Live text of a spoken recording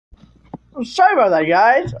Sorry about that,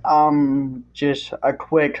 guys. Just a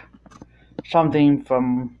quick something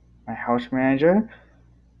from my house manager.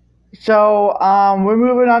 So, we're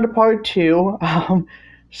moving on to part two.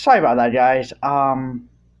 Sorry about that, guys.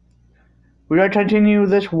 We're gonna continue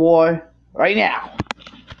this war right now.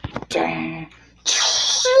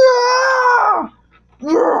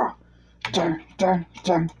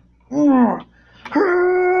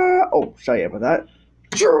 Oh, sorry about that.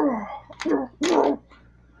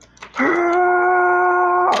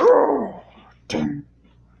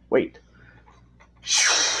 Wait.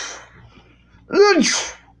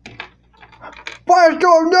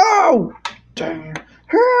 Firestorm, no!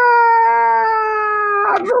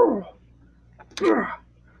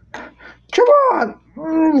 Come on!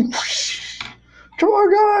 Come on,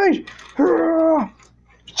 guys!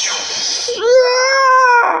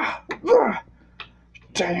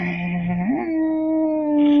 Damn!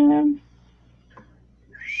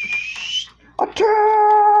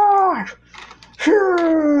 Attack!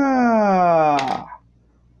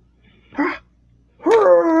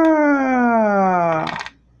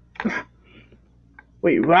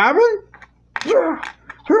 Wait, Robin?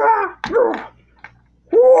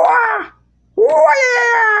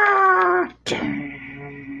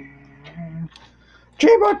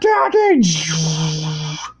 Keep attacking!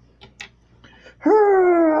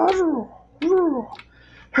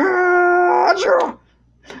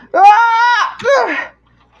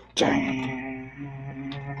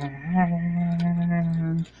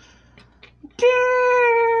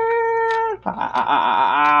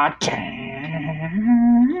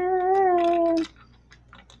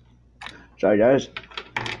 Sorry, guys.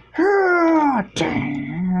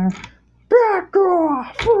 Back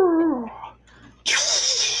off!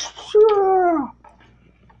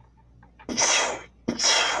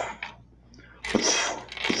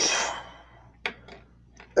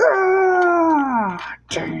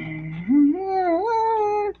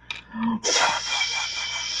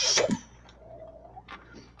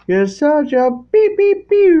 You're such a beep beep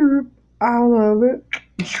beep. I love it.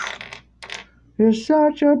 You're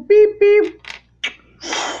such a beep beep.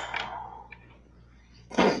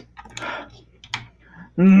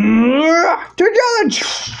 Together.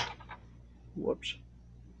 Whoops.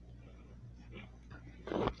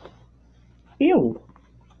 Ew.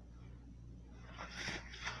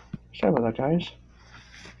 Sorry about that, guys.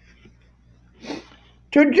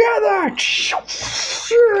 Together.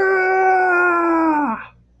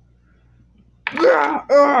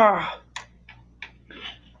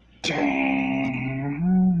 Damn.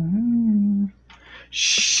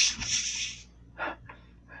 Shh.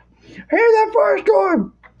 Hear that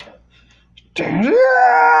firestorm? Dun,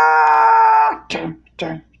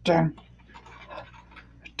 dun, dun.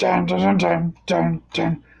 Dun, dun, dun, dun,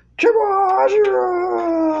 dun. Come on!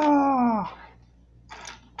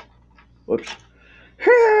 Whoops.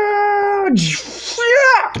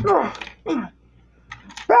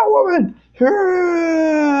 Batwoman!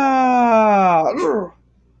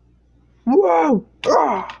 Whoa!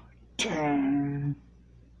 Dang.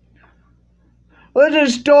 Listen,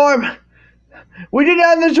 Storm. We did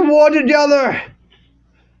end this war together.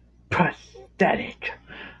 Pathetic.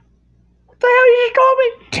 What the hell you just called me?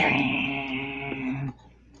 Dang.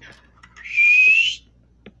 Shh.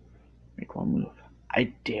 Make one move.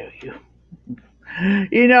 I dare you.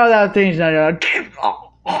 You know that thing's not gonna.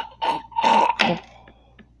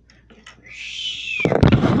 Shh.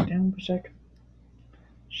 Down for a sec.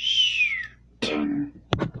 Shh.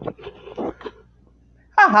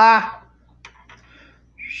 Haha.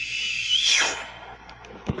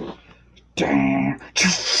 Damn.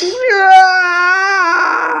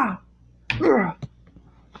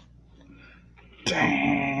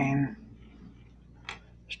 Dang.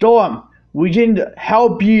 Storm, we didn't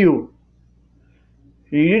help you.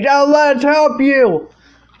 You didn't let us help you.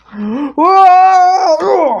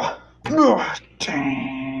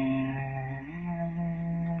 Dang.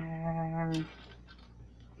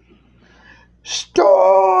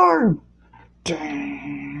 Storm.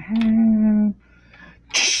 Dang.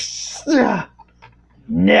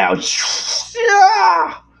 Now.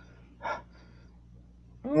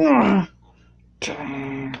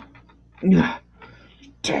 Dang.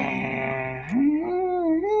 Dang.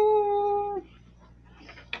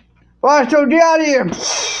 Faster, get out of here.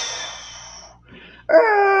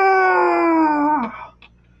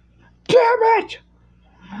 Damn it.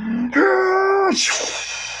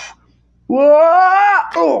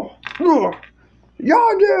 Whoa.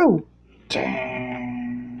 Y'all do.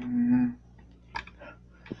 Dang.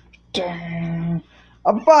 Dang.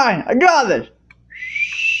 I'm fine. I got this.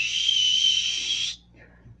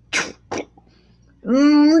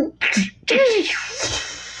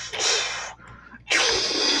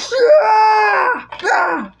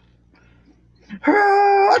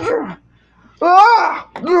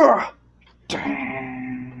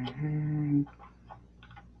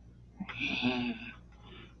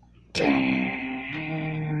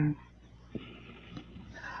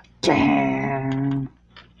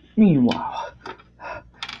 Meanwhile,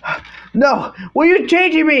 no, why are you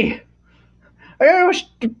changing me? I gotta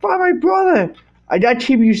go find my brother. I gotta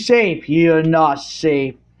keep you safe. You're not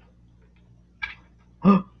safe.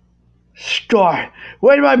 Scar,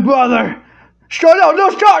 where's my brother? Scar,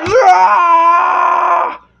 no, Scar!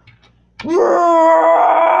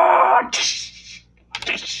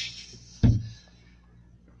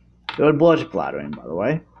 Good blood splattering, by the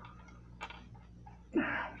way.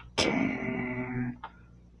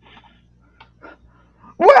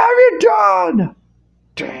 What have you done?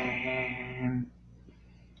 Damn.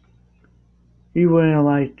 You wouldn't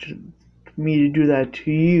like me to do that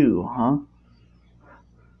to you, huh?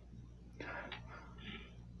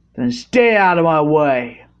 Then stay out of my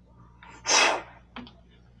way.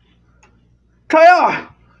 Kaya!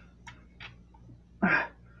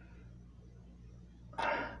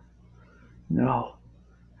 No.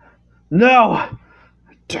 No!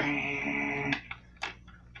 Damn.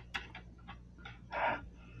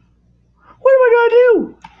 What am I gonna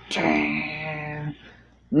do? Damn.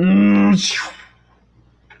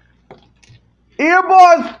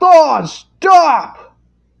 Eobard Thawne, stop!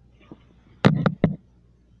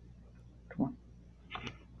 Come on.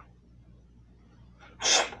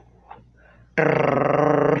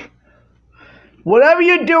 Whatever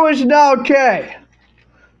you do is not okay.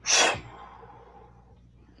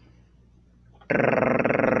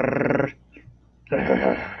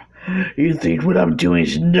 You think what I'm doing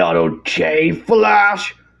is not okay,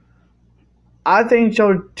 Flash? I think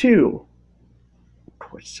so too.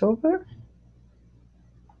 Quicksilver?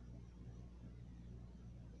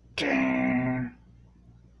 Damn.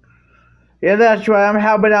 Yeah, that's right. I'm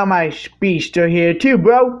helping out my speedster here too,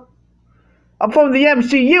 bro. I'm from the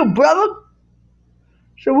MCU, brother.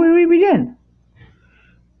 So where do we begin?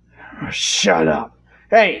 Shut up.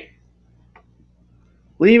 Hey.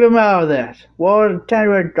 Leave him out of this. Well,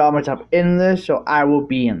 Tanner got myself in this, so I will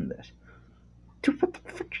be in this. Dude, what the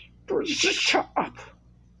frick? Shut up.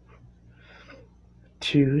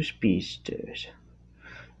 Two speedsters.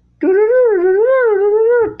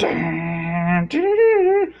 Damn.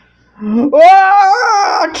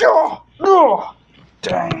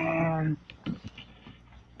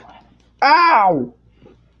 Ow!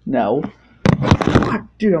 No.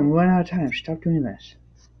 Dude, I'm running out of time. Stop doing this.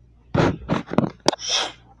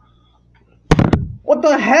 What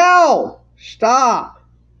the hell? Stop.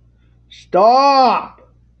 Stop.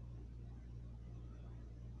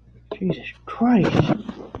 Jesus Christ.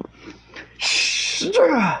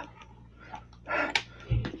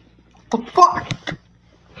 The fuck?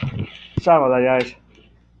 Sorry about that, guys.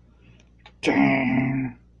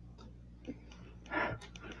 Damn.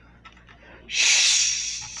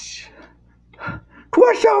 Shh.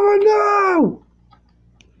 Quicksilver, no!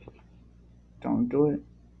 Don't do it.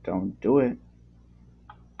 Don't do it.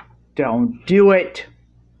 Don't do it.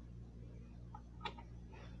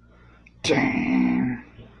 Damn.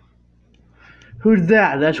 Who's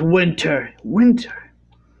that? That's Winter. Winter.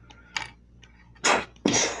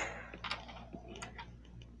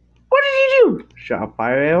 What did you do? Shot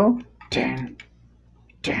fire arrow? Damn.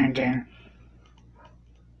 Damn, damn.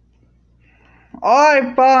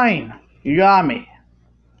 Alright, fine. You got me.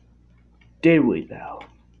 Did we, though?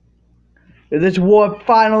 Is this war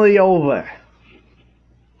finally over?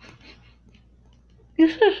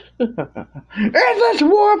 Is this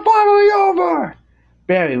war finally over?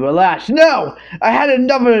 Barry, relax. No! I had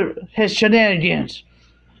enough of his shenanigans.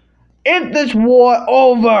 Is this war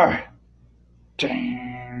over?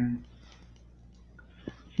 Damn.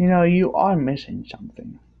 You know, you are missing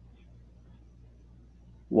something.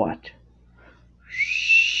 What?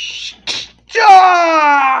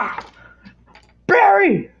 Ah!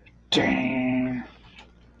 Barry! Damn.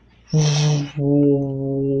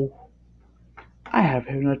 I have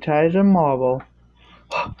hypnotized a marble.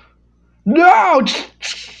 No!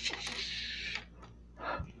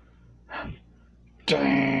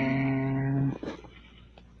 Damn.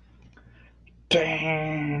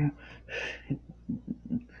 Damn.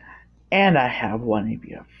 And I have one of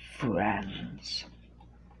your friends.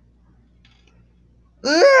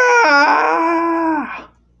 Ah!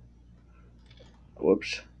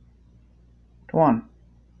 Whoops. Come on.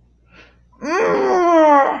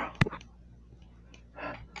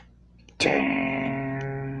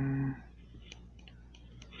 Damn.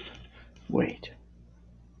 Wait.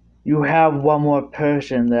 You have one more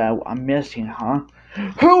person that I'm missing, huh?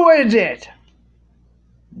 Who is it?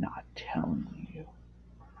 Not telling you.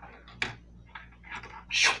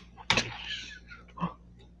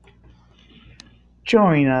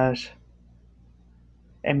 Join us,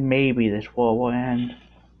 and maybe this war will end.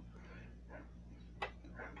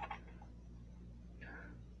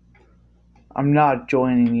 I'm not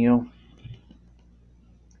joining you.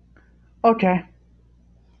 Okay.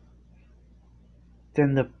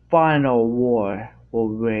 Then the final war will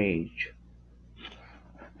rage.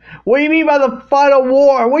 What do you mean by the final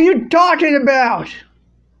war? What are you talking about?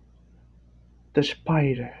 The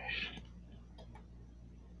spiders.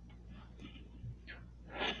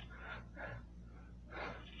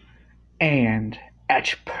 And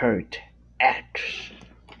Xpert X.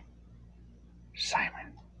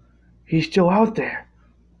 Simon. He's still out there.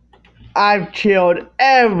 I've killed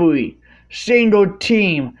every single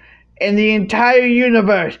team in the entire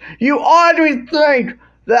universe. You honestly think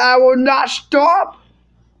that I will not stop?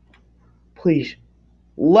 Please,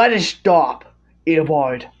 let it stop,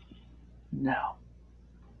 Eobard. No.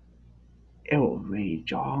 It will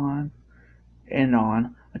rage on and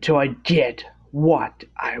on until I get what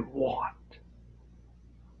I want.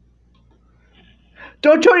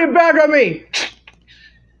 Don't turn your back on me!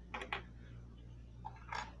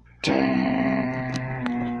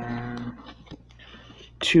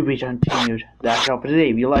 To be continued. That's all for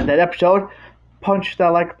today. If you liked that episode, punch that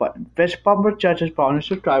like button. Fist bump for judges, bonus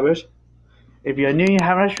subscribers. If you're new and you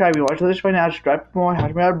haven't subscribed, you want to this right now, subscribe for more,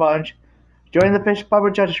 help me out a bunch. Join the Fist Bump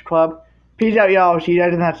for Judges Club. Peace out, y'all. See you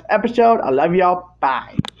guys in the next episode. I love y'all.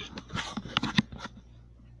 Bye.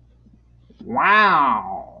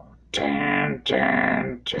 Wow. Dun,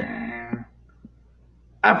 dun, dun.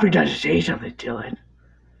 I forgot to say something, Dylan.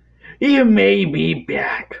 You may be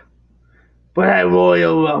back, but at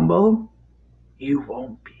Royal Rumble, you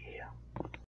won't be.